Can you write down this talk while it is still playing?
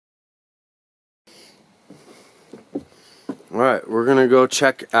Alright, we're gonna go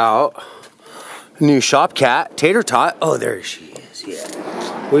check out new shop cat, Tater Tot. Oh, there she is, yeah.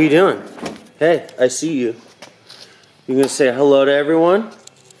 What are you doing? Hey, I see you. You gonna say hello to everyone?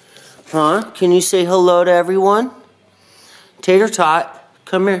 Huh? Can you say hello to everyone? Tater Tot,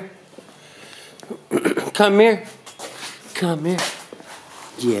 come here. Come here. Come here.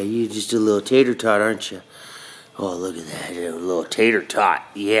 Yeah, you're just a little tater tot, aren't you? Oh, look at that, a little tater tot.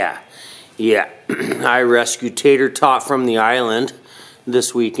 Yeah. Yeah, I rescued Tater Tot from the island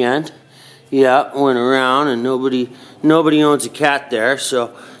this weekend. Yeah, went around and nobody owns a cat there,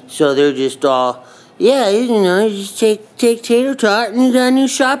 so they're just all, yeah, you know, you just take Tater Tot and you got a new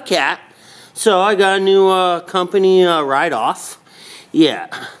shop cat. So I got a new company write-off. Yeah.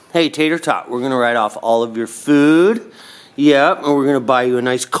 Hey, Tater Tot, we're gonna write off all of your food. Yep, and we're gonna buy you a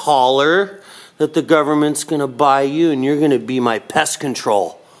nice collar that the government's gonna buy you, and you're gonna be my pest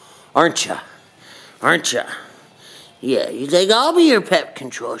control. Aren't ya? Aren't ya? Yeah, he's like, I'll be your pet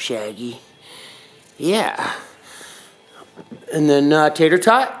control, Shaggy. Yeah. And then, Tater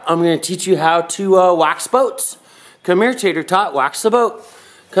Tot, I'm going to teach you how to wax boats. Come here, Tater Tot, wax the boat.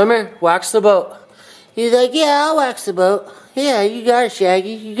 Come here, wax the boat. He's like, yeah, I'll wax the boat. Yeah, you got it,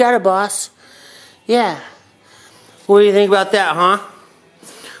 Shaggy. You got it, boss. Yeah. What do you think about that, huh?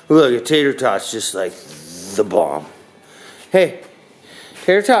 Look at Tater Tot's just like the bomb. Hey.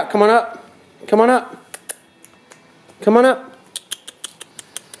 Tater Tot, come on up. Come on up. Come on up.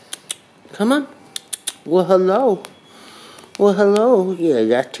 Come on. Well, hello. Well, hello. Yeah,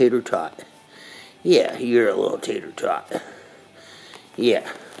 that's Tater Tot. Yeah, you're a little Tater Tot. Yeah.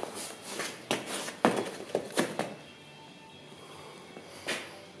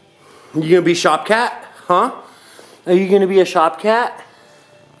 You gonna be shop cat? Huh? Are you gonna be a shop cat?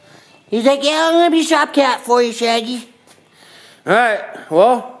 He's like, yeah, I'm gonna be shop cat for you, Shaggy. Alright,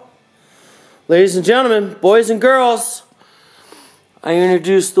 well, ladies and gentlemen, boys and girls, I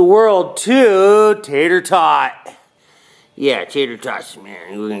introduce the world to Tater Tot. Yeah, Tater Tot,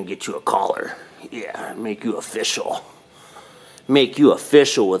 man, we're gonna get you a collar. Yeah, make you official. Make you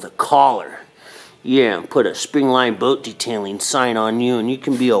official with a collar. Yeah, and put a Springline boat detailing sign on you, and you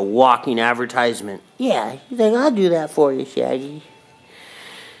can be a walking advertisement. Yeah, he's like, I'll do that for you, Shaggy.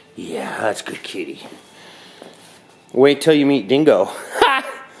 Yeah, that's good kitty. Wait till you meet Dingo.